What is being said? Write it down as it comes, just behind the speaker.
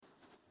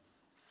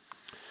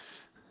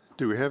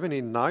Do we have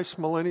any nice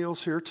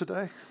millennials here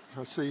today?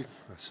 I see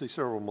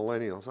several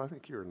millennials. I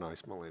think you're a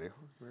nice millennial.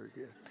 Very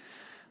good.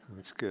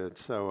 That's good.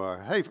 So,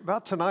 hey,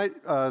 about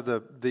tonight,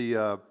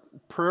 the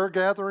prayer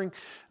gathering.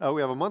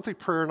 We have a monthly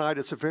prayer night.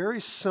 It's a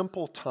very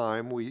simple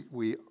time.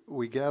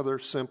 We gather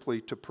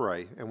simply to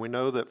pray, and we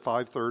know that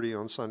 5:30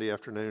 on Sunday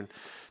afternoon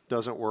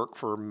doesn't work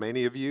for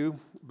many of you.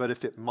 But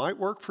if it might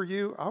work for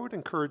you, I would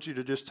encourage you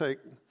to just take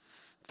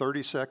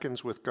 30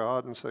 seconds with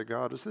God and say,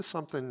 God, is this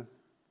something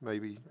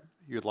maybe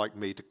you'd like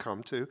me to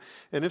come to?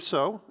 And if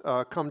so,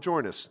 come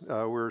join us.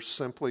 We're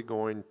simply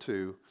going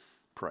to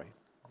pray.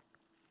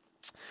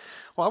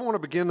 Well, I want to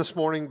begin this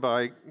morning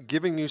by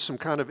giving you some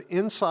kind of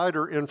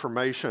insider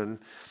information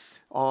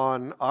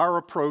on our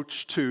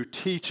approach to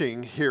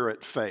teaching here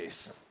at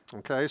Faith.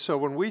 Okay, so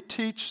when we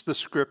teach the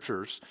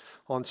scriptures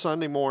on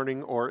Sunday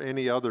morning or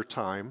any other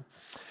time,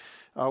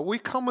 we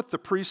come with the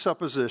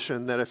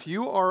presupposition that if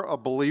you are a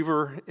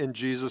believer in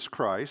Jesus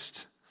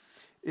Christ,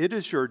 it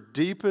is your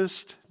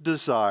deepest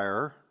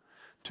desire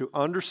to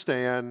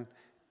understand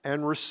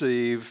and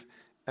receive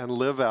and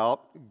live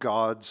out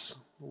God's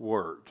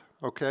Word.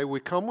 Okay, we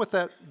come with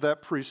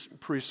that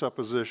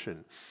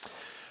presupposition.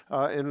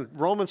 In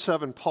Romans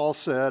 7, Paul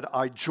said,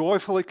 I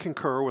joyfully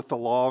concur with the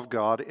law of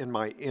God in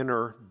my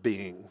inner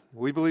being.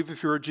 We believe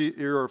if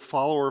you're a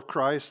follower of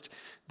Christ,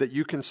 that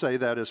you can say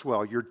that as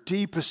well. Your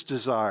deepest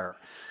desire,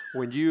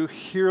 when you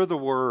hear the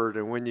Word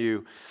and when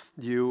you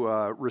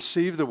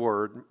receive the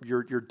Word,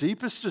 your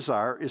deepest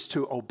desire is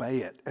to obey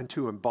it and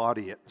to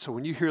embody it. So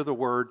when you hear the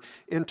Word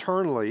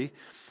internally,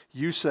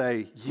 you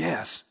say,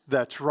 yes,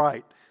 that's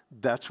right.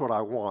 That's what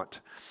I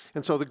want.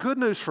 And so the good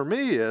news for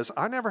me is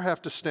I never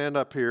have to stand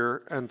up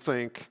here and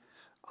think,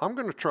 I'm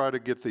going to try to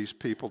get these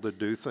people to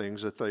do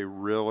things that they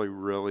really,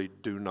 really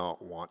do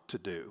not want to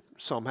do.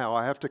 Somehow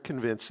I have to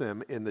convince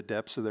them in the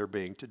depths of their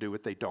being to do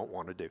what they don't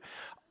want to do.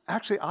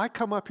 Actually, I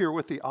come up here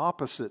with the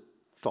opposite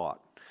thought.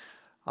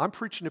 I'm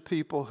preaching to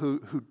people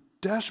who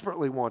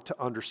desperately want to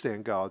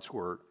understand God's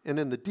Word. And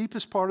in the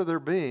deepest part of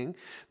their being,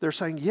 they're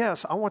saying,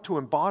 yes, I want to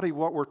embody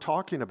what we're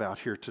talking about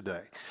here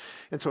today.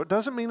 And so it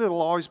doesn't mean it'll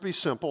always be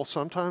simple.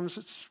 Sometimes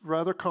it's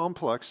rather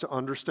complex to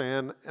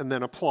understand and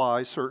then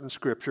apply certain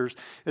scriptures.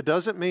 It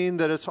doesn't mean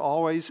that it's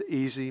always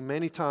easy.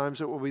 Many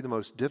times it will be the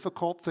most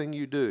difficult thing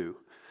you do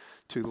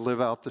to live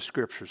out the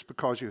scriptures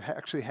because you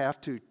actually have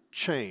to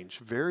change.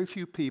 Very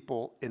few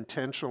people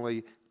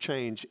intentionally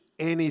change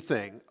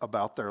anything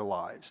about their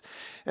lives.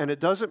 And it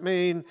doesn't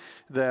mean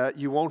that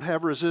you won't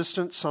have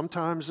resistance.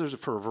 Sometimes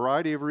for a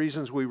variety of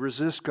reasons we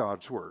resist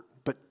God's Word.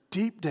 But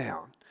deep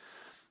down,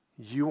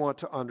 you want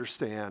to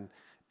understand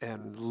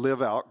and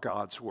live out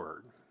God's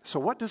Word. So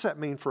what does that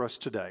mean for us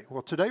today?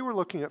 Well, today we're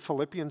looking at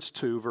Philippians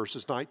 2,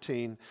 verses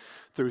 19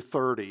 through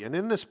 30. And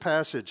in this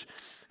passage,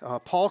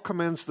 Paul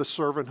commends the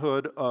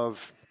servanthood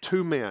of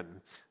two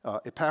men,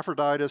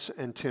 Epaphroditus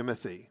and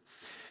Timothy.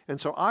 And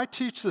so I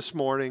teach this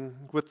morning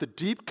with the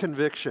deep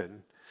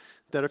conviction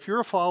that if you're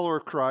a follower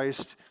of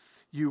Christ,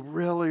 you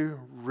really,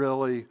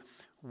 really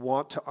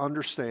want to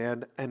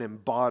understand and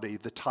embody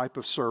the type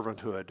of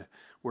servanthood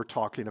we're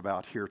talking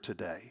about here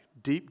today.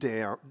 Deep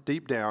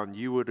down,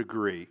 you would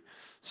agree,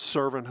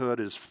 servanthood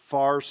is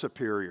far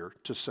superior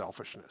to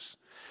selfishness.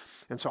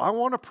 And so I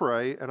want to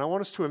pray, and I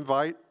want us to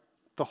invite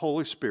the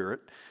Holy Spirit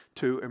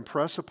to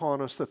impress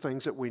upon us the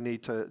things that we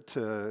need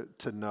to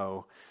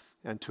know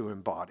and to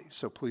embody.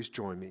 So please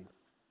join me.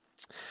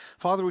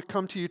 Father, we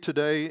come to you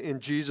today in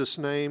Jesus'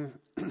 name,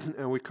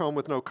 and we come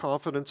with no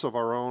confidence of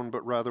our own,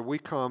 but rather we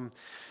come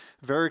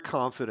very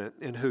confident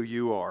in who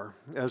you are,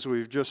 as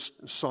we've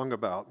just sung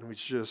about, and we've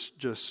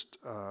just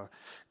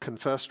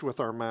confessed with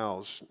our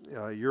mouths.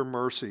 Your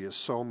mercy is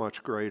so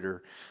much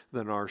greater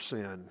than our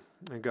sin.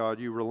 And God,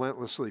 you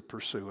relentlessly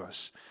pursue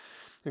us.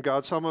 And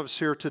God, some of us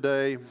here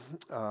today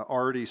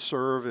already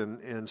serve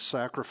in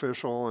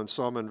sacrificial and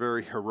some in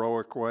very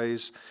heroic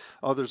ways.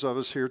 Others of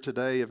us here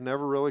today have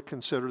never really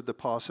considered the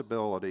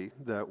possibility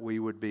that we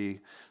would be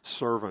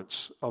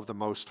servants of the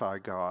Most High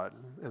God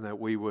and that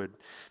we would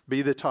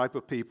be the type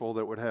of people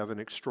that would have an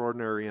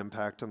extraordinary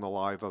impact in the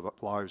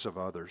lives of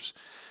others.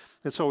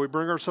 And so we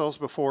bring ourselves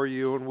before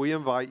you and we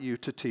invite you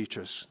to teach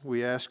us.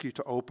 We ask you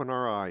to open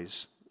our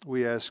eyes.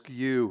 We ask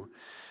you,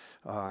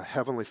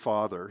 Heavenly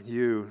Father,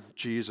 you,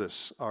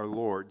 Jesus, our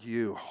Lord,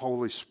 you,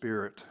 Holy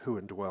Spirit, who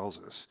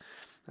indwells us.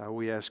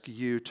 We ask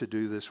you to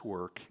do this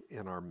work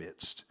in our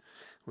midst.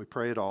 We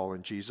pray it all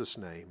in Jesus'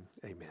 name.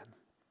 Amen.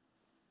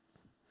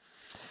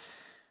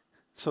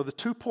 So the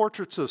two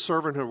portraits of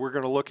servanthood we're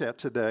going to look at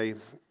today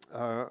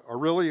are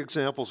really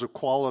examples of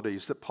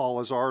qualities that Paul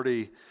has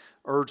already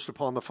urged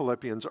upon the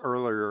Philippians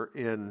earlier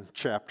in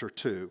chapter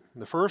 2.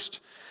 The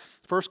first,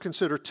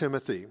 consider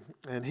Timothy,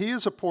 and he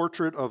is a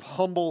portrait of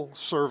humble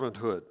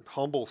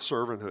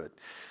servanthood.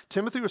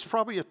 Timothy was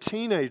probably a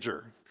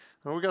teenager.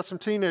 Well, we got some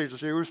teenagers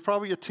here. He was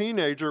probably a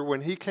teenager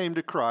when he came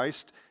to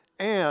Christ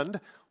and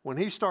when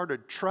he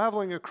started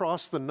traveling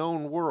across the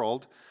known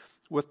world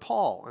with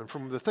Paul. And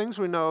from the things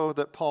we know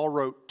that Paul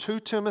wrote to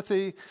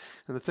Timothy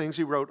and the things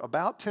he wrote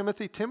about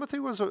Timothy, Timothy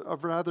was a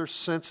rather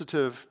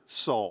sensitive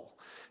soul.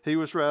 he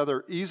was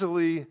rather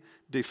easily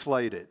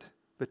deflated.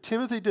 But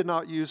Timothy did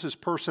not use his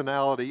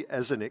personality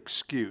as an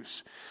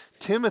excuse.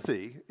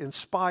 Timothy, in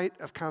spite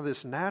of kind of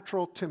this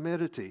natural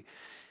timidity,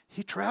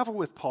 he traveled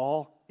with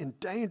Paul in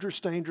dangerous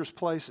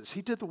places.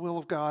 He did the will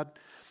of God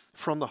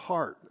from the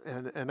heart.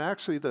 And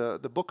actually the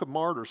Book of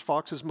Martyrs,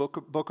 Fox's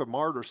Book of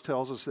Martyrs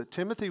tells us that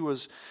Timothy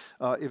was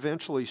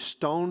eventually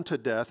stoned to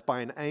death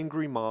by an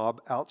angry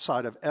mob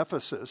outside of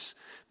Ephesus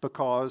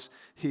because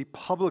he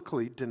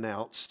publicly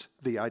denounced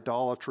the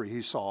idolatry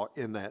he saw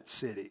in that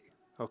city,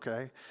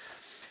 okay?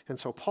 And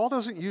so Paul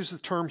doesn't use the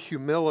term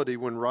humility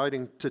when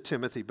writing to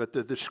Timothy, but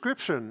the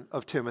description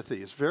of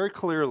Timothy is very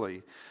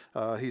clearly,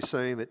 he's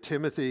saying that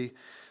Timothy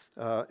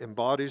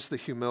embodies the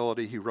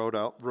humility he wrote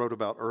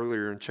about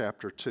earlier in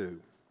chapter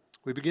 2.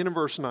 We begin in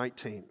verse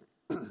 19.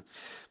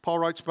 Paul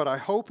writes, "But I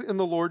hope in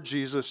the Lord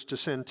Jesus to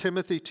send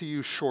Timothy to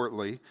you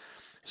shortly,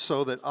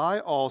 so that I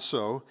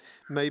also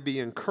may be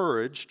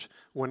encouraged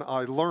when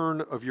I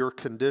learn of your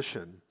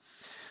condition."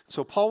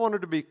 So Paul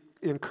wanted to be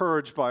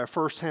encouraged by a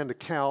firsthand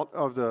account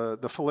of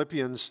the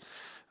Philippians'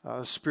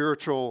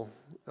 spiritual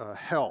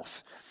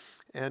health.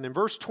 And in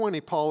verse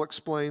 20, Paul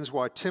explains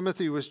why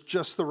Timothy was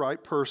just the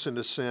right person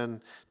to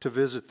send to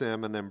visit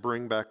them and then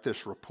bring back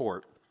this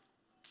report.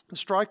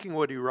 Striking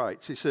what he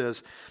writes, he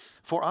says,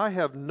 "For I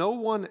have no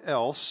one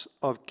else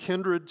of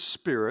kindred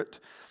spirit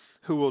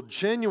who will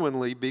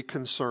genuinely be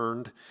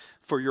concerned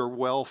for your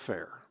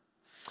welfare."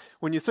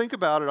 When you think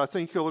about it, I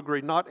think you'll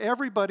agree, not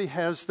everybody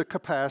has the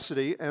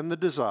capacity and the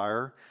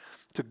desire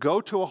to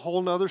go to a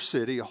whole nother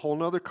city, a whole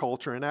nother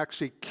culture, and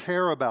actually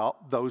care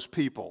about those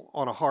people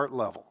on a heart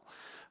level.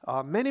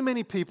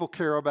 Many people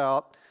care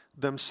about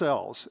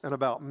themselves and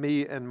about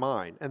me and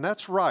mine. And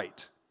that's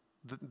right.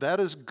 That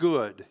is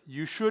good.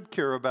 You should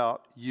care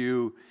about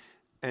you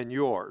and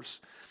yours.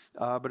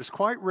 But it's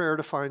quite rare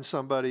to find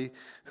somebody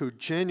who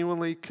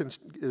genuinely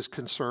is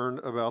concerned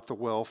about the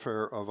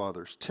welfare of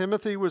others.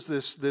 Timothy was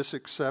this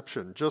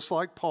exception. Just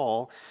like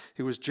Paul,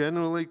 he was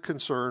genuinely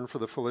concerned for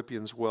the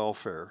Philippians'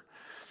 welfare.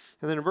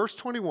 And then in verse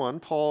 21,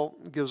 Paul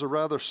gives a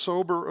rather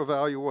sober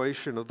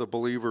evaluation of the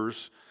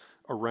believers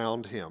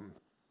around him.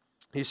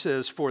 He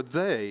says, "For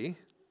they,"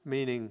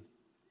 meaning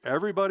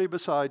everybody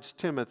besides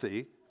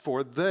Timothy,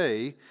 "for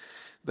they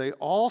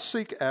all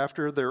seek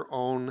after their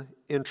own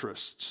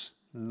interests,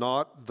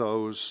 not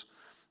those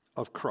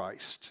of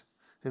Christ."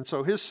 And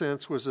so his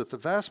sense was that the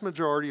vast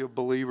majority of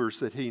believers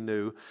that he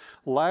knew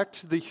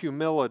lacked the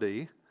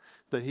humility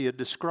that he had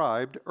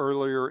described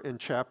earlier in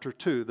chapter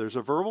 2. There's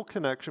a verbal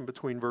connection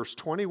between verse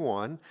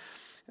 21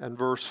 and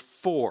verse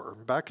 4.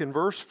 Back in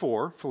verse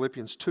 4,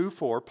 Philippians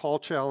 2:4, Paul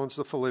challenged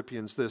the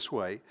Philippians this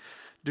way: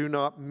 "Do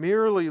not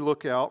merely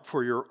look out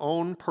for your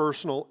own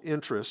personal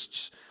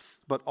interests,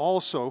 but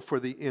also for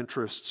the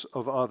interests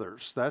of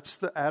others." That's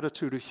the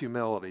attitude of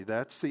humility.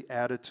 That's the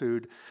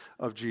attitude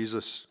of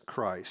Jesus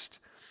Christ.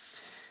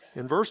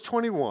 In verse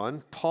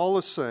 21, Paul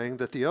is saying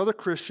that the other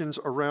Christians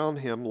around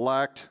him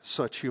lacked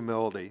such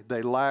humility.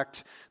 They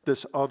lacked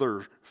this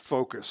other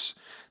focus.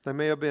 They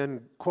may have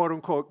been, quote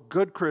unquote,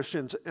 good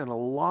Christians in a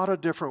lot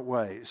of different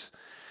ways,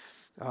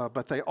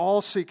 but they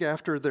all seek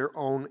after their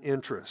own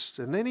interests.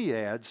 And then he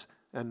adds,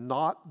 "and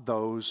not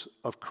those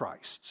of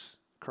Christ."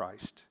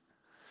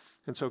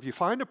 And so if you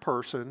find a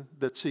person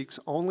that seeks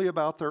only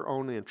about their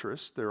own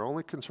interests, they're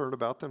only concerned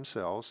about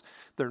themselves,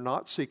 they're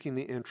not seeking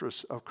the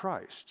interests of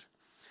Christ.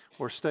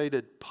 Or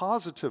stated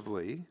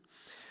positively,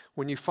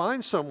 when you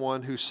find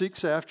someone who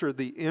seeks after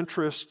the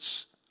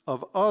interests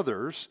of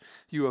others,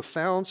 you have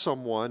found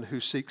someone who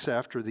seeks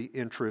after the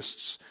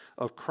interests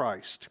of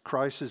Christ.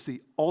 Christ is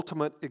the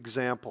ultimate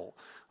example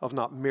of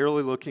not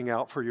merely looking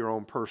out for your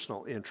own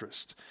personal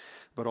interest,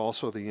 but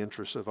also the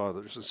interests of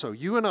others. And so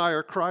you and I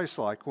are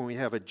Christ-like when we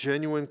have a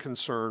genuine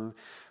concern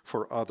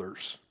for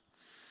others.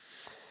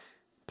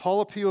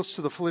 Paul appeals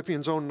to the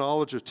Philippians' own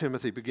knowledge of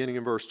Timothy beginning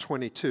in verse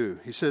 22.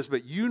 He says,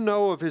 "But you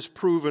know of his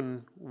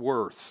proven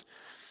worth,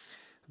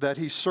 that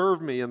he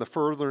served me in the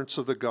furtherance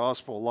of the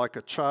gospel like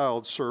a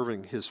child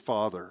serving his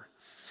father.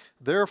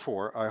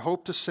 Therefore, I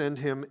hope to send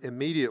him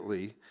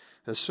immediately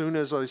as soon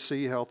as I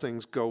see how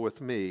things go with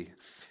me.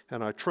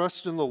 And I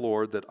trust in the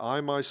Lord that I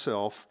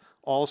myself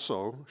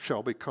also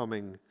shall be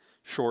coming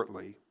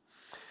shortly."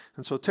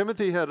 And so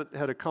Timothy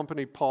had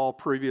accompanied Paul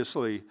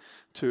previously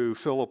to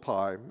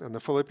Philippi, and the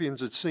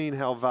Philippians had seen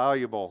how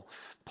valuable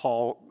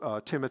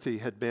Timothy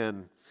had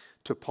been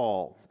to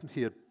Paul.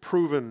 He had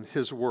proven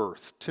his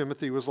worth.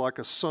 Timothy was like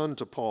a son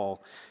to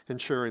Paul in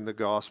sharing the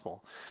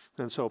gospel.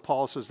 And so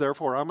Paul says,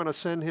 "Therefore, I'm going to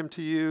send him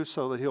to you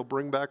so that he'll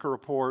bring back a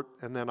report,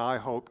 and then I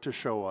hope to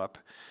show up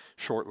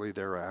shortly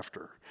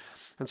thereafter."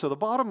 And so the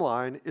bottom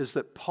line is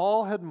that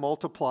Paul had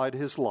multiplied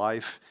his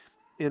life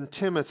in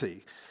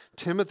Timothy.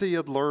 Timothy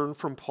had learned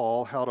from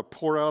Paul how to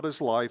pour out his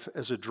life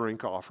as a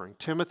drink offering.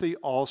 Timothy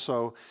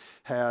also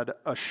had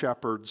a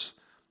shepherd's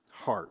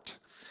heart.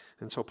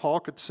 And so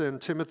Paul could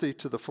send Timothy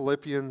to the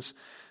Philippians,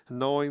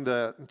 knowing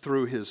that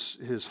through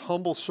his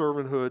humble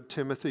servanthood,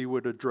 Timothy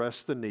would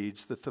address the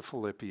needs that the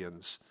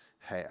Philippians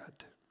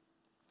had.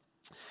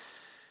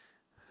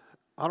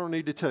 I don't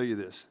need to tell you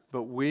this,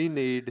 but we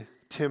need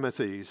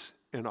Timothys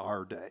in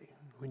our day.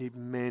 We need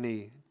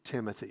many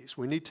Timothys.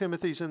 We need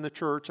Timothys in the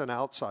church and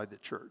outside the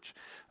church.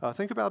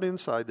 Think about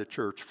inside the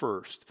church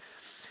first.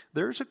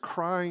 There's a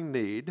crying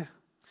need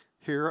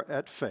here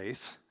at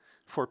Faith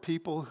for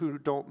people who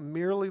don't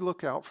merely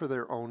look out for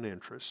their own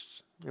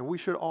interests. And we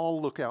should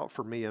all look out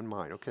for me and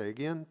mine, okay?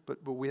 Again, but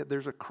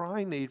there's a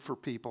crying need for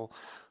people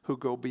who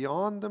go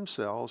beyond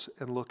themselves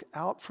and look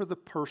out for the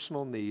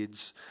personal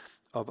needs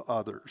of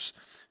others,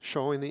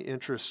 showing the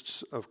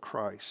interests of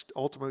Christ,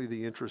 ultimately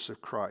the interests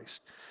of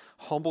Christ.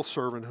 Humble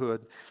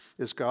servanthood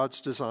is God's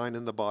design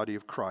in the body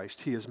of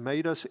Christ. He has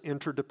made us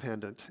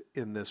interdependent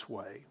in this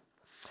way.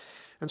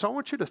 And so I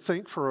want you to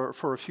think for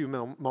a few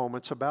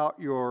moments about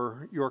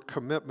your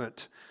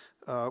commitment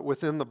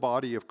within the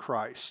body of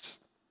Christ.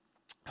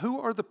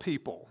 Who are the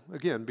people,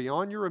 again,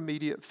 beyond your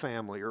immediate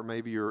family or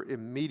maybe your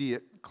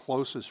immediate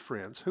closest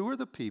friends, who are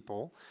the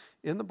people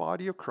in the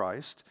body of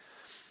Christ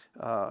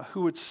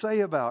who would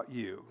say about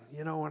you,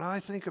 you know, when I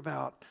think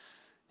about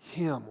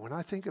him, when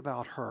I think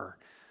about her,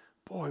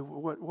 boy,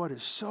 what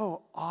is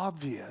so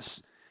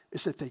obvious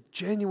is that they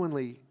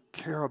genuinely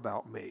care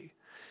about me.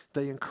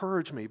 They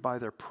encourage me by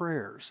their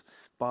prayers,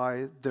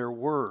 by their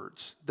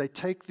words. They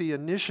take the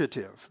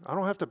initiative. I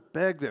don't have to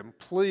beg them,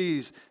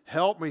 please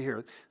help me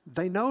here.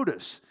 They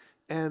notice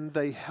and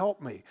they help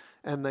me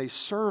and they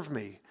serve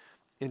me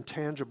in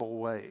tangible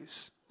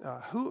ways.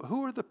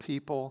 Who are the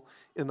people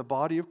in the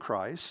body of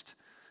Christ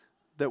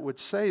that would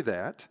say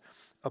that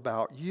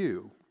about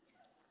you?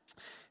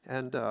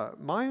 And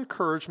my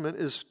encouragement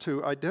is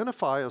to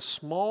identify a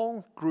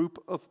small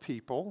group of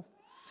people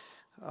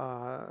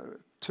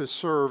to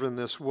serve in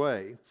this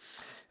way.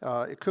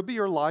 It could be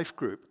your life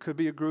group. It could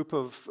be a group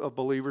of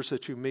believers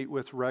that you meet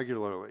with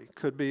regularly. It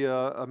could be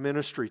a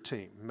ministry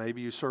team.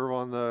 Maybe you serve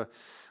on the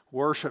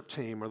worship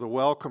team or the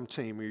welcome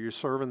team, or you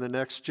serve in the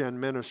next gen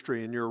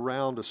ministry and you're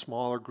around a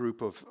smaller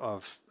group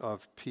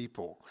of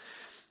people.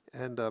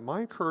 And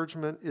my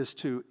encouragement is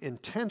to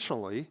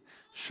intentionally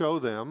show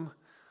them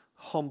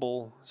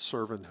humble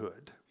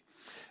servanthood.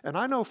 And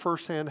I know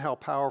firsthand how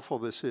powerful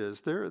this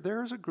is.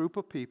 There's a group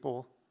of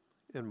people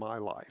in my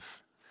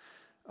life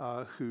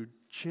who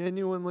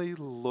genuinely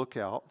look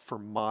out for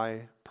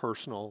my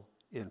personal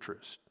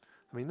interest.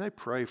 I mean, they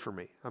pray for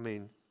me. I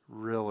mean,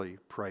 really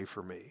pray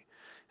for me.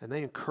 And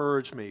they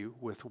encourage me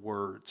with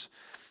words.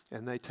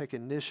 And they take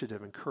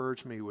initiative,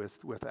 encourage me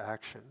with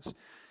actions.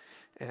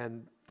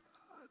 And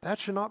that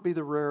should not be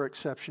the rare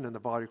exception in the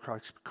body of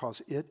Christ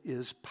because it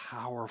is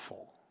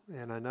powerful.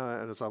 And I know,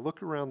 and as I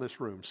look around this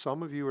room,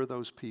 some of you are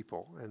those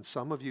people, and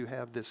some of you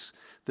have this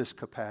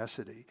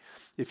capacity.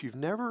 If you've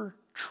never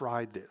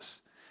tried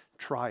this,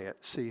 try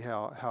it. See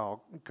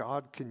how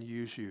God can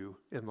use you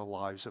in the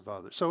lives of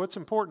others. So it's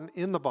important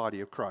in the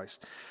body of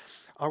Christ.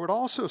 I would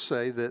also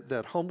say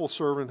that humble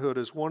servanthood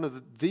is one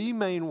of the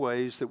main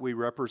ways that we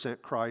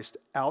represent Christ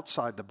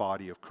outside the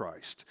body of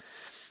Christ.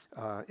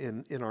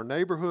 In our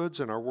neighborhoods,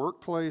 in our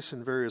workplace,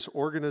 in various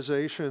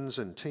organizations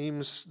and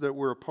teams that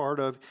we're a part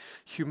of,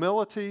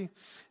 humility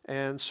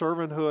and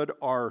servanthood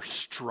are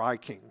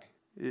striking.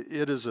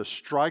 It is a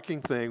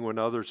striking thing when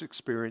others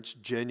experience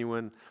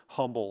genuine,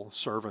 humble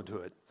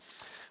servanthood.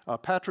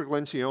 Patrick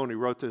Lencioni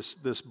wrote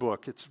this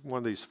book. It's one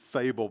of these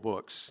fable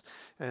books,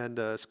 and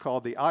it's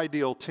called The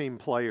Ideal Team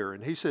Player.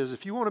 And he says,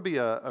 if you want to be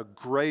a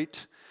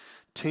great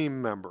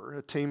team member,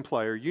 a team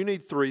player, you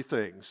need three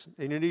things.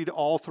 And you need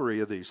all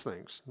three of these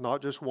things,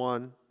 not just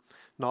one,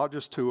 not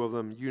just two of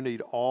them. You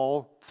need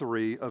all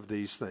three of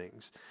these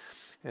things.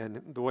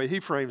 And the way he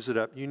frames it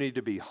up, you need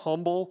to be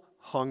humble,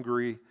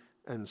 hungry,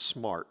 and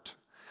smart.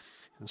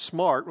 And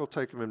smart, we'll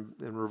take them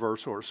in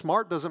reverse order.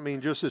 Smart doesn't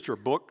mean just that you're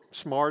book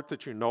smart,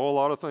 that you know a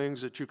lot of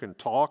things, that you can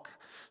talk.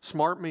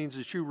 Smart means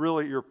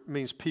that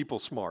means people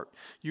smart.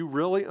 You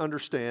really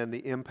understand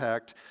the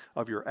impact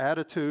of your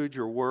attitude,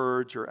 your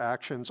words, your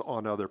actions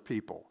on other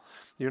people.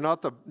 You're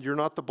not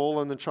the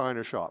bull in the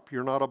china shop.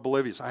 You're not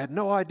oblivious. I had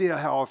no idea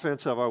how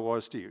offensive I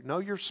was to you. No,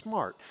 you're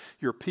smart.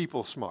 You're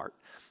people smart.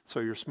 So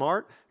you're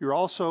smart. You're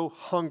also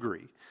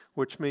hungry,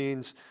 which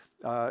means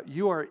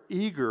you are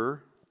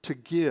eager to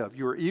give.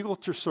 You're eager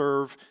to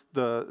serve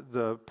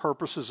the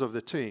purposes of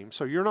the team.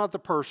 So you're not the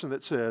person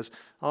that says,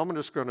 I'm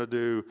just going to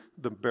do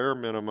the bare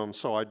minimum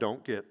so I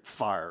don't get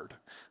fired.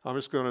 I'm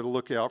just going to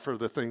look out for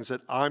the things that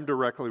I'm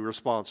directly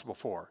responsible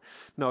for.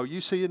 No,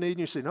 you see a need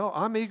and you say, no,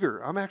 I'm eager.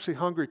 I'm actually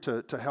hungry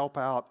to help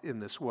out in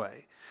this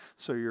way.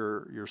 So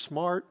you're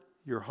smart,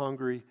 you're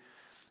hungry,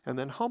 and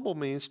then humble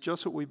means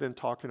just what we've been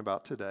talking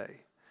about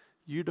today.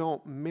 You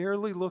don't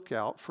merely look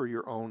out for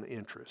your own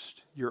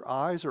interest. Your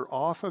eyes are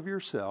off of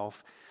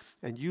yourself,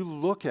 and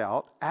you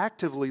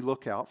actively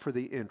look out for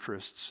the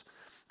interests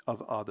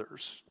of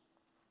others.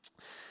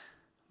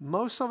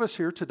 Most of us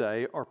here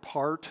today are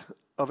part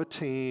of a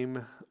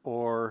team,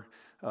 or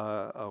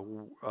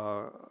you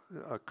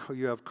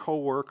have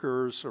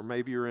coworkers, or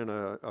maybe you're in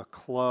a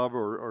club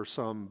or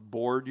some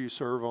board you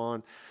serve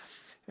on,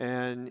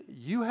 and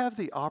you have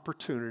the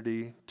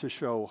opportunity to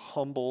show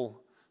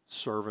humble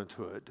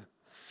servanthood.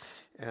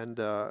 And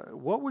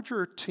what would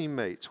your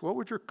teammates, what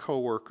would your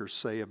coworkers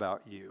say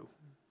about you?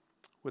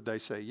 Would they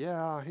say,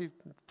 yeah, he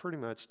pretty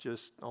much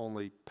just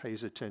only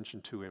pays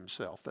attention to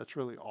himself. That's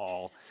really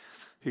all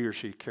he or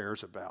she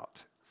cares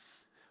about.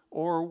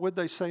 Or would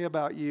they say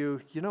about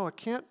you, I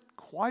can't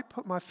quite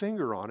put my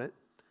finger on it,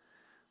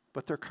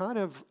 but they're kind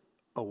of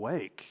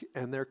awake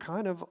and they're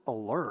kind of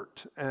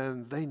alert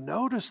and they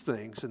notice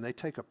things and they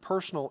take a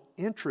personal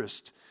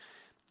interest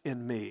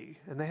in me.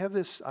 And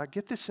I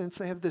get this sense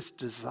they have this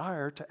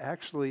desire to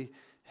actually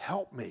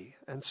help me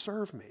and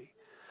serve me.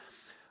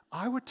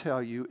 I would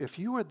tell you, if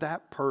you are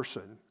that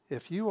person,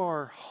 if you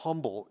are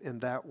humble in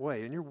that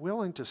way and you're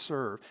willing to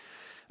serve,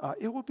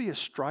 it will be a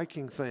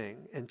striking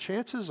thing. And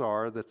chances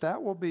are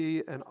that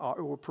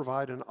will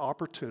provide an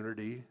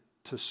opportunity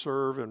to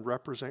serve and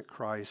represent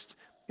Christ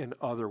in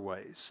other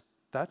ways.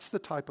 That's the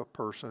type of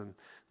person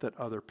that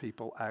other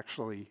people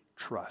actually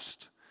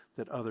trust,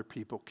 that other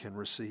people can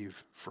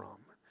receive from.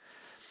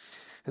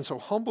 And so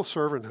humble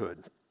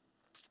servanthood,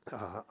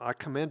 I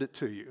commend it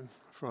to you,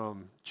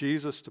 from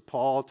Jesus to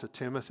Paul to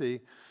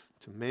Timothy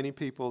to many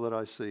people that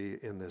I see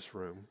in this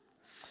room.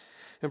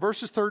 In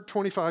verses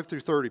 25 through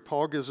 30,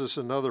 Paul gives us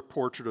another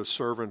portrait of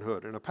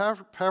servanthood. And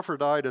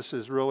Epaphroditus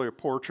is really a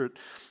portrait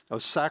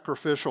of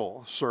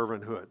sacrificial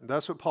servanthood.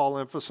 That's what Paul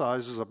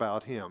emphasizes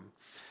about him.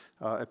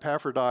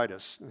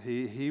 Epaphroditus,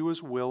 he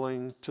was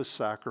willing to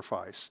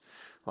sacrifice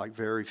like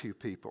very few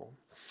people.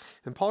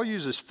 And Paul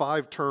uses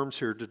 5 terms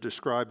here to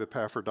describe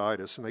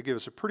Epaphroditus, and they give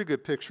us a pretty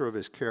good picture of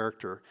his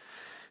character.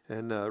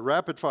 And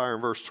rapid fire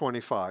in verse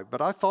 25.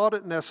 But I thought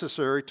it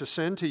necessary to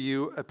send to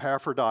you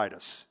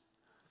Epaphroditus,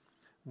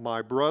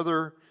 my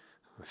brother,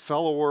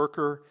 fellow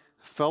worker,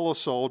 fellow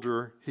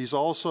soldier. He's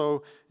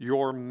also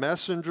your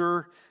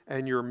messenger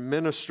and your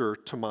minister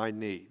to my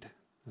need.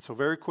 And so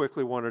very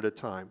quickly, one at a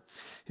time.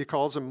 He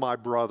calls him my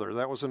brother.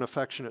 That was an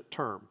affectionate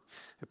term.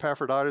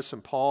 Epaphroditus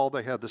and Paul,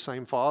 they had the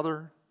same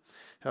father,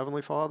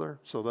 Heavenly Father,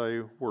 so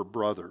they were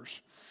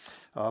brothers.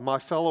 My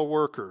fellow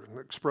worker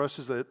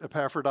expresses that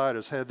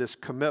Epaphroditus had this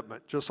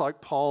commitment, just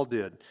like Paul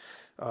did,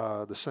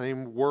 the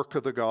same work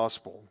of the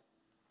gospel.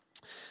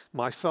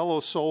 My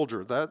fellow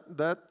soldier,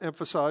 that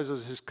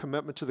emphasizes his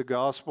commitment to the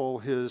gospel,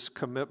 his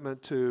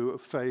commitment to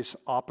face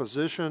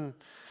opposition,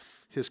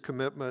 his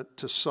commitment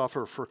to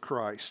suffer for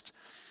Christ.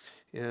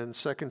 In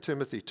 2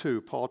 Timothy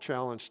 2, Paul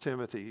challenged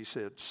Timothy. He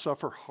said,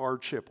 suffer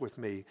hardship with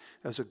me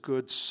as a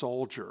good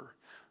soldier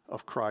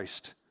of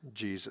Christ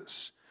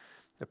Jesus.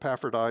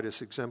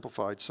 Epaphroditus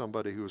exemplified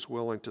somebody who was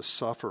willing to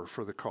suffer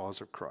for the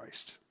cause of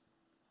Christ.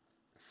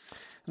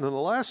 And then the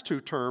last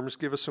 2 terms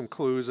give us some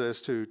clues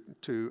as to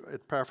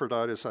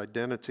Epaphroditus'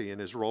 identity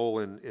and his role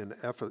in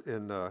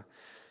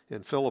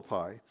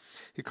Philippi.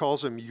 He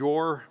calls him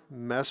your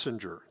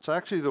messenger. It's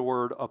actually the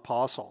word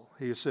apostle.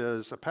 He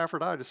says,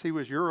 Epaphroditus, he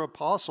was your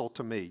apostle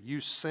to me. You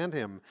sent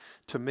him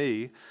to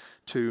me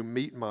to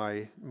meet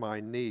my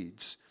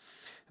needs.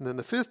 And then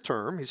the 5th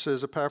term, he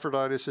says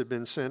Epaphroditus had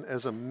been sent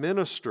as a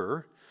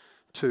minister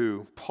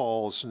to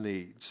Paul's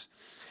needs.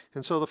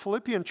 And so the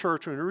Philippian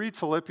church, when you read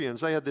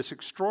Philippians, they had this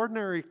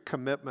extraordinary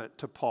commitment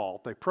to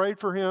Paul. They prayed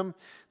for him,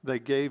 they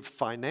gave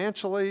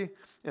financially,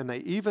 and they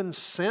even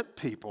sent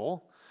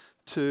people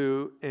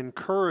to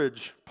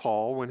encourage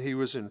Paul when he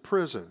was in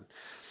prison.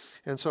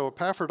 And so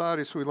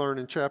Epaphroditus, we learn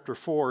in chapter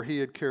 4, he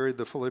had carried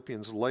the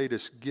Philippians'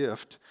 latest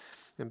gift.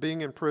 And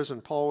being in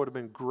prison, Paul would have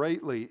been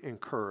greatly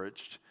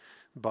encouraged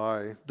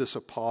by this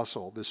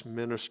apostle, this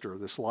minister,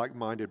 this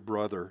like-minded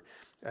brother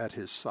at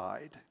his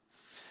side.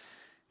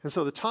 And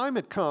so the time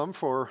had come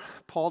for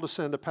Paul to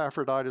send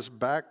Epaphroditus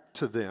back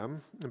to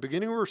them. And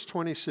beginning in verse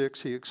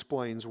 26, he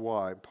explains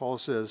why. Paul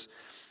says,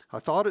 I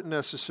thought it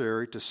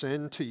necessary to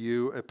send to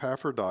you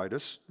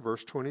Epaphroditus,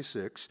 verse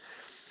 26,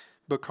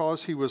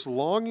 because he was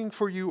longing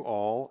for you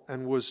all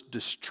and was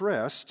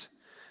distressed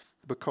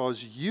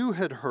because you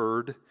had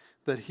heard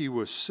that he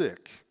was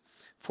sick.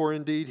 For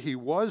indeed he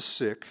was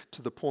sick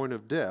to the point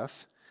of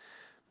death,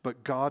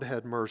 but God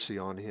had mercy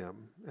on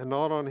him, and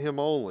not on him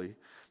only,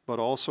 but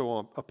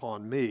also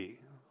upon me,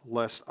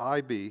 lest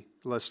I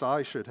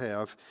should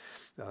have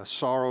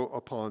sorrow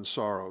upon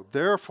sorrow.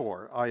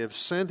 Therefore I have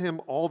sent him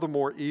all the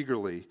more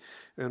eagerly,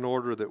 in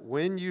order that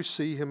when you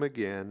see him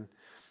again,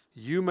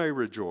 you may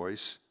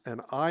rejoice, and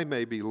I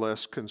may be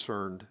less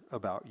concerned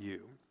about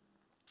you.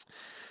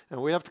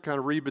 And we have to kind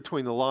of read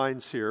between the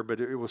lines here, but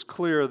it was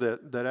clear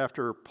that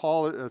after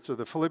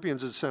the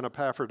Philippians had sent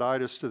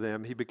Epaphroditus to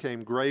them, he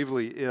became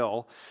gravely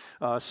ill,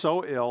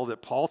 so ill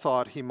that Paul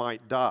thought he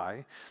might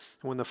die.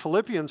 When the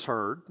Philippians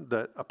heard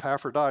that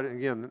Epaphroditus,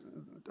 again,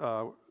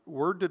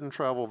 word didn't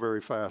travel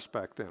very fast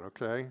back then,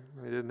 okay?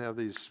 They didn't have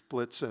these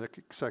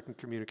split-second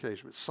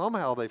communication, but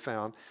somehow they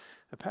found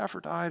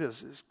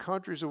Epaphroditus is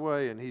countries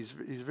away, and he's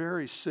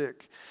very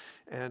sick.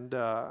 And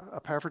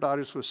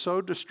Epaphroditus was so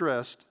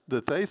distressed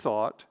that they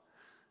thought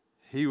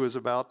he was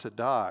about to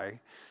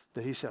die,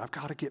 that he said, I've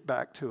got to get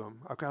back to him.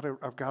 I've got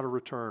to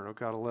return. I've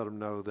got to let him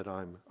know that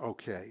I'm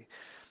okay.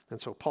 And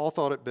so Paul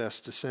thought it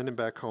best to send him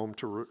back home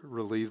to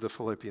relieve the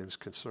Philippians'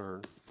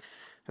 concern.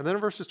 And then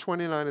in verses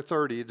 29 and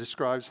 30, it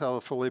describes how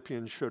the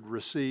Philippians should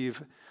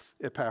receive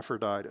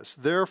Epaphroditus.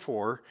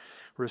 Therefore,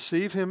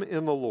 receive him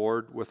in the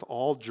Lord with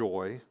all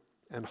joy,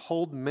 and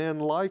hold men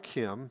like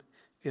him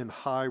in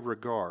high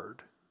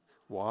regard.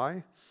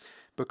 Why?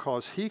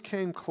 Because he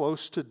came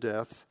close to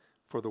death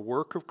for the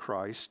work of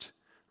Christ,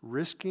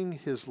 risking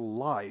his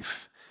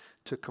life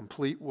to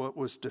complete what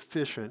was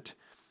deficient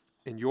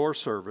in your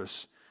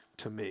service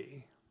to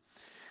me.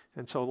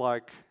 And so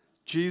like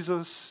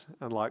Jesus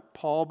and like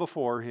Paul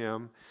before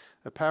him,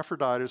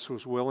 Epaphroditus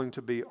was willing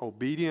to be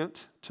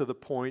obedient to the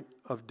point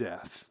of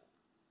death,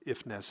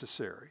 if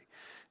necessary.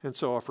 And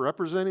so if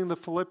representing the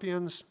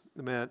Philippians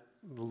meant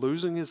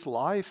losing his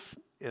life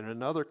in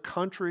another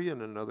country,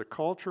 in another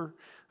culture,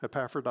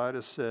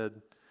 Epaphroditus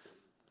said,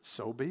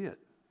 so be it.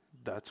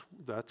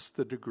 That's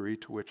the degree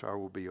to which I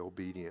will be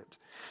obedient.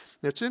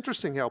 It's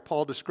interesting how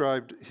Paul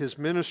described his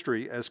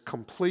ministry as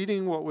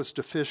completing what was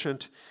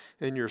deficient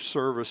in your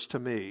service to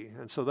me.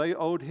 And so they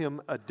owed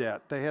him a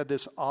debt. They had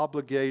this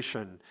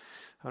obligation.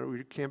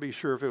 We can't be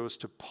sure if it was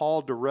to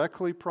Paul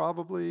directly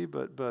probably,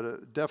 but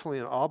definitely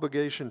an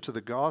obligation to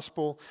the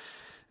gospel.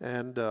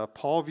 And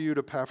Paul viewed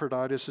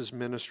Epaphroditus'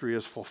 ministry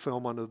as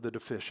fulfillment of the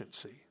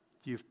deficiency.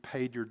 You've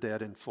paid your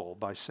debt in full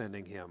by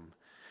sending him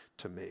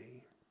to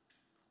me.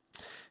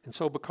 And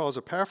so because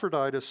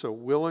Epaphroditus so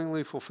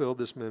willingly fulfilled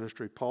this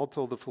ministry, Paul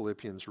told the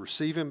Philippians,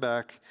 receive him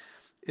back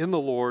in the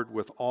Lord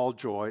with all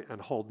joy and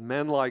hold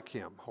men like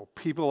him, hold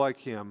people like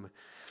him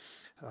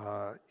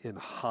in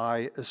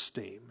high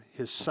esteem.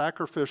 His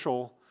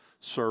sacrificial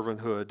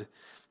servanthood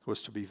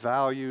was to be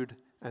valued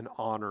and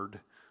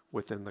honored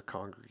within the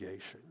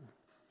congregation.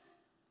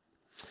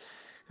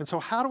 And so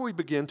how do we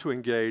begin to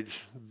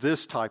engage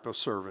this type of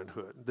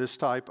servanthood, this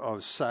type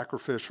of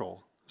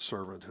sacrificial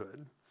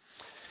servanthood?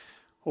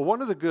 Well,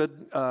 one of the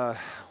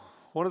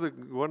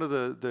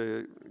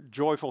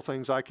joyful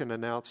things I can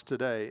announce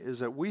today is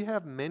that we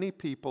have many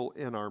people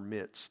in our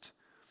midst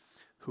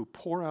who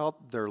pour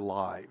out their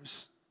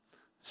lives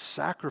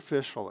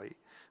sacrificially.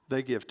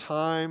 They give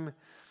time,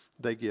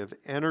 they give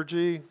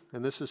energy,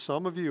 and this is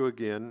some of you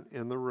again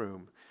in the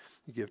room.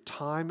 You give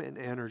time and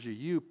energy.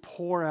 You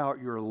pour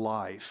out your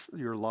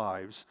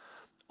lives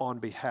on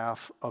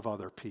behalf of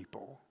other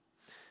people.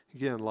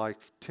 Again, like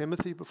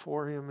Timothy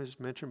before him is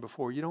mentioned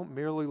before, you don't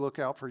merely look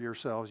out for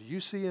yourselves. You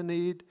see a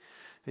need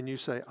and you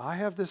say, I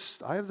have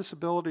this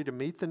ability to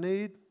meet the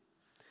need.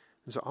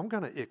 And so I'm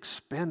going to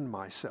expend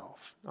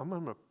myself. I'm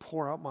going to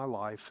pour out my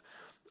life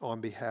on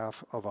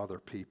behalf of other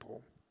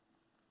people.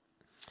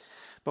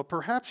 But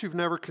perhaps you've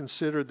never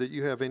considered that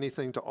you have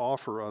anything to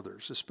offer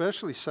others,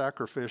 especially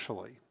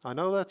sacrificially. I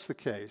know that's the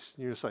case.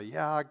 You say,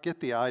 yeah, I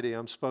get the idea.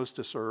 I'm supposed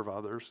to serve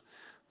others.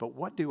 But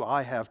what do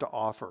I have to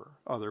offer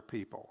other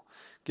people,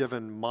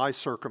 given my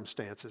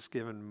circumstances,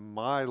 given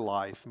my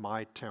life,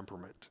 my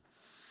temperament?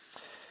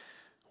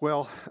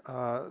 Well,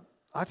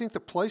 I think the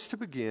place to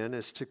begin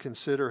is to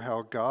consider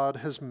how God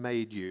has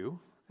made you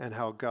and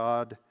how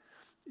God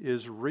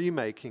is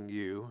remaking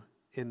you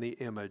in the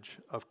image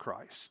of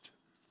Christ.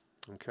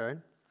 Okay?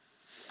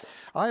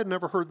 I had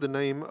never heard the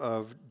name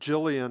of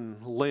Gillian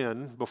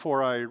Lynn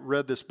before I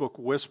read this book,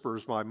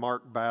 Whispers, by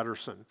Mark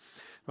Batterson.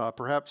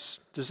 Perhaps,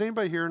 does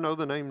anybody here know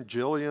the name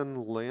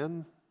Gillian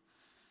Lynn?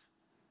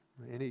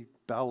 Any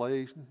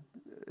ballet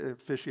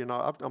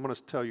aficionado? I'm going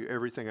to tell you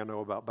everything I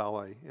know about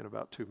ballet in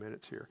about 2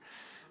 minutes here.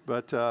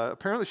 But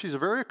apparently she's a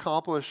very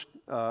accomplished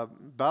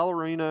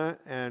ballerina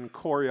and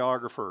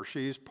choreographer.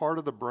 She's part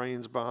of the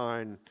brains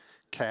behind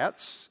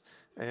Cats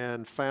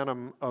and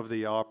Phantom of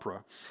the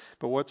Opera.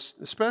 But what's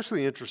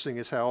especially interesting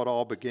is how it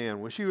all began.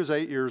 When she was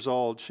 8 years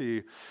old,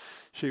 she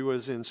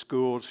was in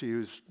school. She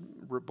was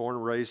born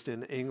and raised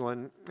in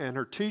England, and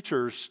her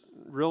teachers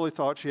really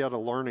thought she had a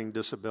learning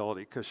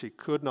disability because she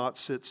could not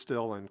sit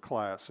still in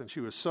class. And she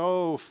was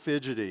so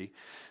fidgety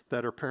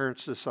that her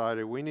parents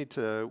decided we need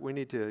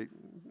to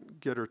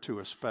get her to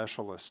a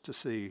specialist to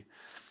see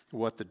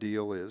what the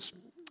deal is.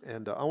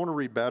 And I want to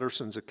read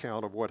Batterson's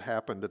account of what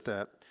happened at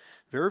that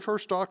very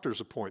first doctor's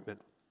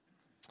appointment.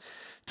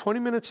 20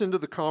 minutes into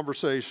the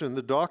conversation,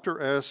 the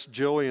doctor asked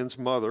Jillian's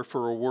mother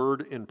for a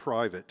word in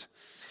private.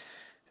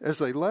 As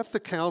they left the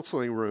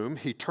counseling room,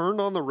 he turned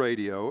on the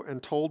radio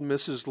and told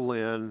Mrs.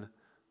 Lynn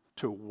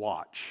to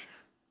watch.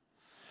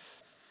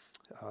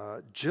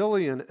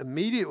 Jillian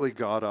immediately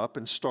got up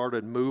and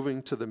started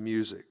moving to the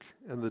music.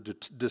 And the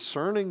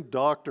discerning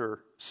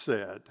doctor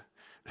said,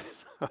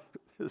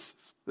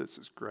 this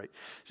is great.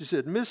 She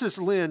said,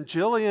 Mrs. Lynn,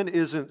 Jillian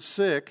isn't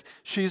sick.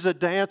 She's a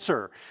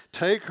dancer.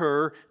 Take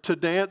her to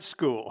dance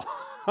school.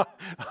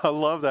 I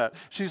love that.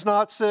 She's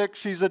not sick.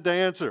 She's a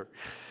dancer.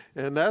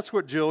 And that's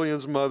what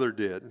Jillian's mother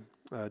did.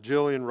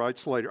 Jillian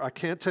writes later, I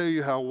can't tell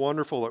you how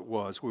wonderful it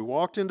was. We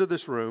walked into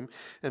this room,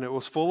 and it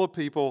was full of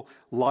people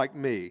like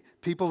me,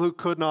 people who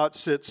could not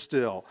sit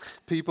still,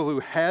 people who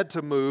had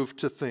to move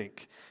to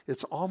think.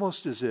 It's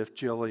almost as if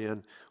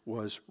Jillian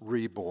was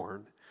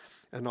reborn.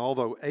 And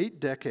although 8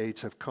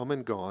 decades have come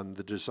and gone,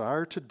 the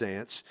desire to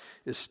dance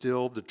is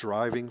still the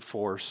driving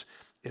force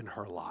in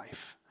her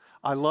life.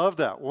 I love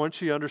that. Once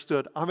she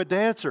understood, I'm a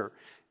dancer.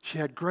 She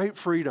had great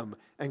freedom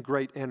and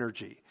great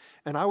energy.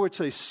 And I would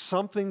say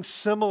something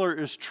similar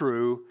is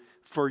true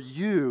for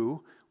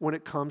you when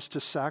it comes to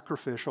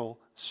sacrificial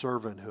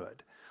servanthood.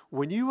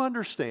 When you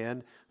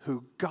understand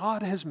who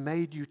God has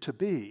made you to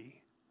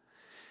be,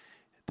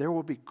 there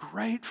will be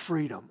great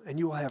freedom and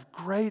you will have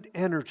great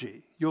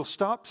energy. You'll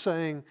stop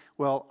saying,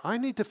 well, I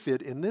need to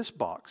fit in this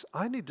box.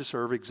 I need to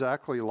serve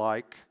exactly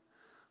like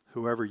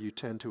whoever you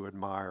tend to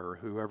admire or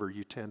whoever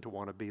you tend to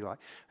want to be like.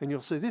 And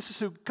you'll say, this is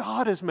who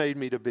God has made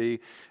me to be,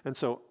 and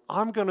so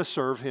I'm going to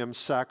serve him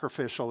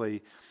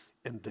sacrificially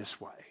in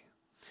this way.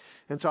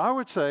 And so I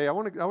would say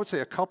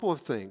a couple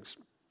of things.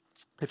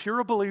 If you're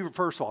a believer,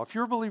 first of all, if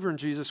you're a believer in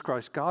Jesus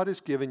Christ, God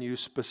has given you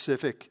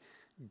specific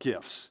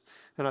gifts.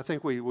 And I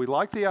think we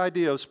like the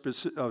idea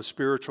of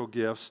spiritual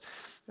gifts,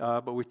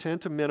 but we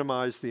tend to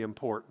minimize the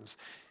importance.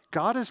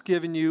 God has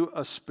given you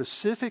a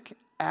specific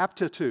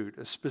aptitude,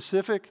 a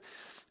specific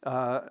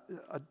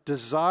a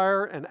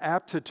desire and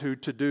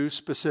aptitude to do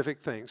specific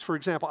things. For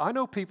example, I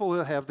know people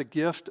that have the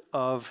gift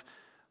of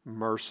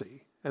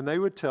mercy, and they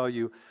would tell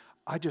you,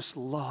 I just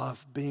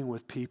love being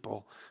with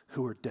people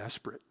who are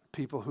desperate,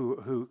 people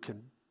who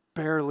can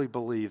barely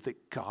believe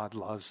that God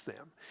loves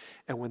them.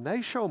 And when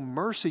they show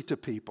mercy to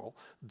people,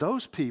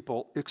 those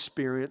people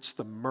experience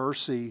the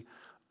mercy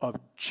of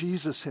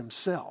Jesus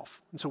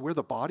himself. And so we're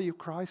the body of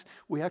Christ.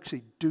 We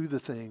actually do the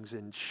things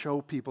and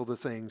show people the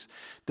things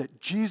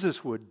that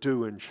Jesus would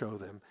do and show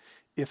them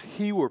if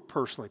he were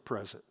personally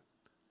present,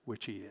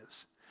 which he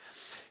is.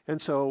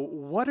 And so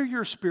what are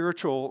your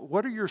spiritual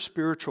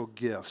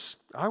gifts?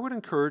 I would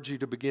encourage you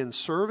to begin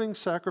serving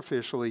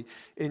sacrificially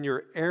in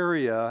your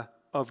area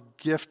of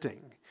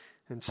gifting.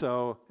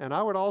 And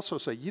I would also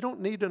say you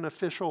don't need an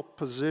official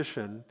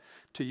position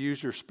to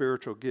use your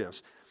spiritual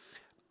gifts.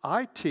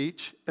 I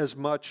teach as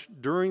much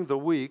during the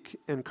week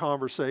in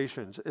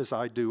conversations as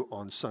I do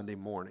on Sunday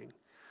morning.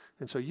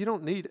 And so you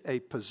don't need a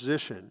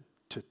position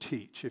to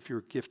teach if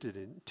you're gifted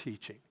in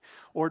teaching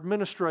or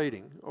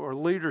administrating or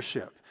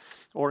leadership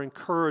or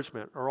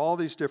encouragement or all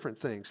these different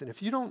things. And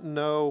if you don't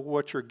know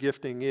what your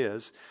gifting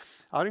is,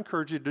 I'd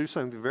encourage you to do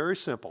something very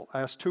simple.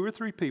 Ask 2 or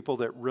 3 people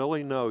that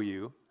really know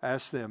you.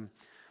 Ask them,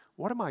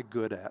 what am I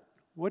good at?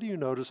 What do you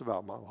notice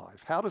about my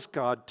life? How does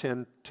God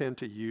tend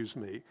to use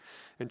me?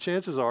 And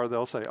chances are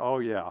they'll say, oh,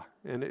 yeah.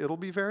 And it'll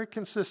be very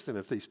consistent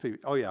if these people,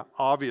 oh, yeah,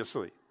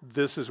 obviously,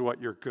 this is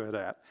what you're good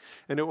at.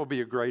 And it will be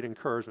a great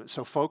encouragement.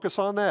 So focus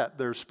on that.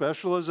 There's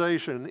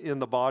specialization in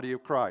the body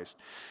of Christ.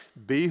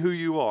 Be who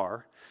you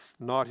are,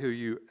 not who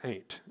you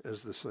ain't,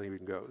 as the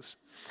saying goes.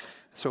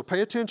 So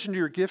pay attention to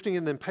your gifting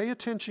and then pay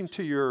attention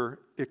to your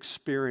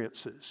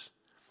experiences,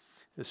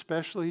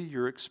 especially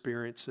your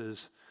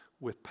experiences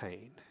with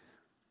pain.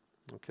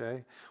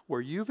 Okay? Where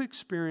you've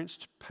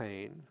experienced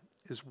pain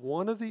is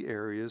one of the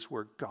areas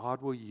where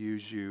God will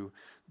use you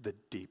the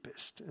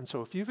deepest. And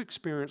so if you've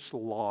experienced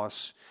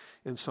loss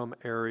in some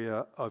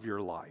area of your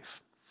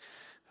life,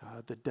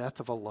 the death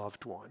of a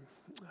loved one,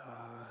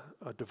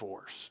 a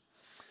divorce,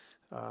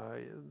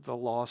 the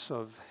loss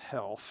of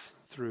health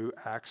through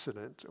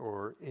accident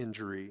or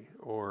injury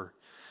or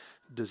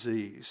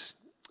disease,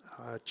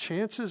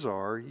 chances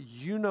are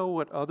you know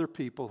what other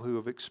people who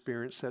have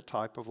experienced that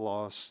type of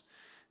loss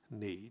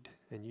need,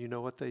 and you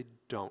know what they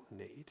don't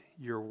need.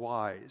 You're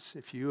wise.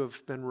 If you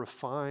have been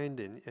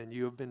refined and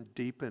you have been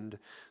deepened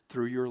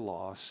through your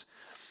loss,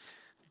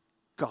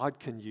 God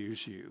can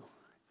use you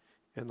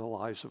in the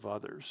lives of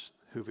others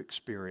who've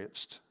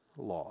experienced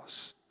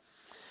loss.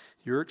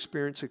 Your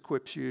experience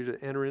equips you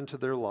to enter into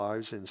their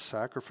lives in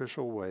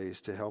sacrificial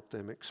ways to help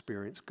them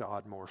experience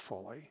God more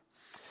fully.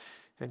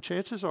 And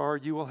chances are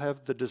you will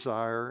have the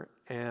desire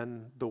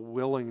and the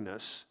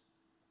willingness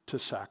to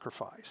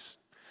sacrifice.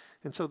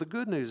 And so the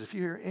good news, if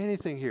you hear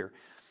anything here,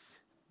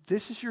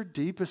 this is your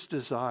deepest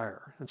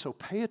desire. And so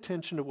pay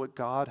attention to what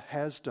God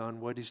has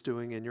done, what he's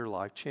doing in your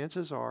life.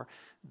 Chances are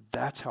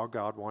that's how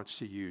God wants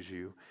to use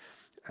you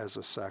as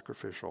a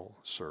sacrificial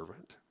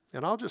servant.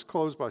 And I'll just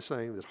close by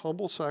saying that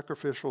humble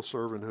sacrificial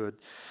servanthood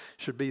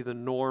should be the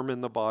norm in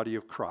the body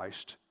of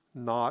Christ,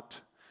 not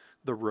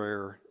the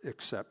rare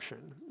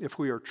exception. If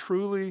we are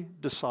truly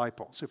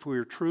disciples, if we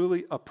are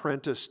truly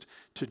apprenticed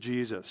to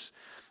Jesus,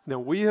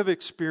 then we have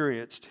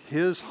experienced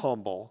his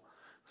humble,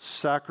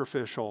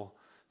 sacrificial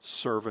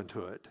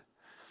servanthood.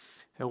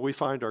 And we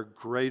find our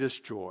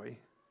greatest joy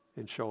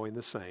in showing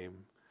the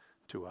same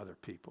to other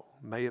people.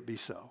 May it be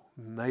so.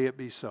 May it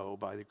be so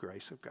by the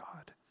grace of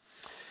God.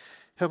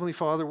 Heavenly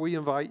Father, we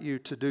invite you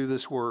to do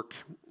this work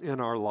in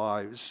our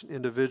lives,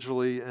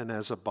 individually and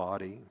as a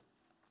body.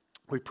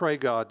 We pray,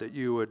 God, that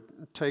you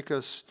would take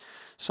us,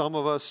 some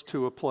of us,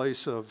 to a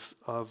place of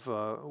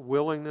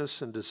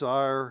willingness and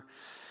desire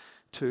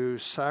to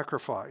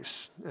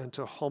sacrifice and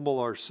to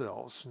humble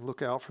ourselves and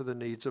look out for the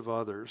needs of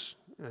others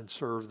and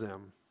serve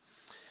them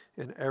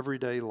in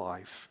everyday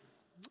life.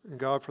 And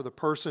God, for the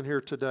person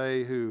here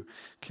today who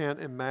can't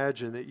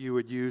imagine that you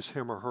would use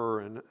him or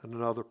her in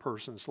another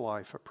person's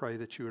life, I pray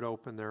that you would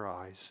open their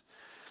eyes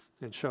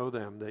and show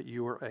them that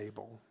you are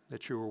able,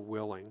 that you are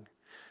willing,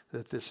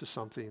 that this is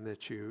something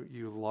that you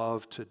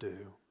love to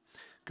do.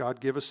 God,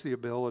 give us the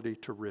ability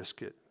to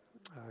risk it.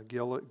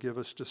 Give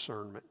us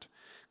discernment.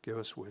 Give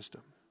us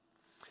wisdom.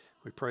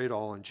 We pray it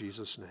all in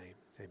Jesus' name.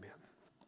 Amen.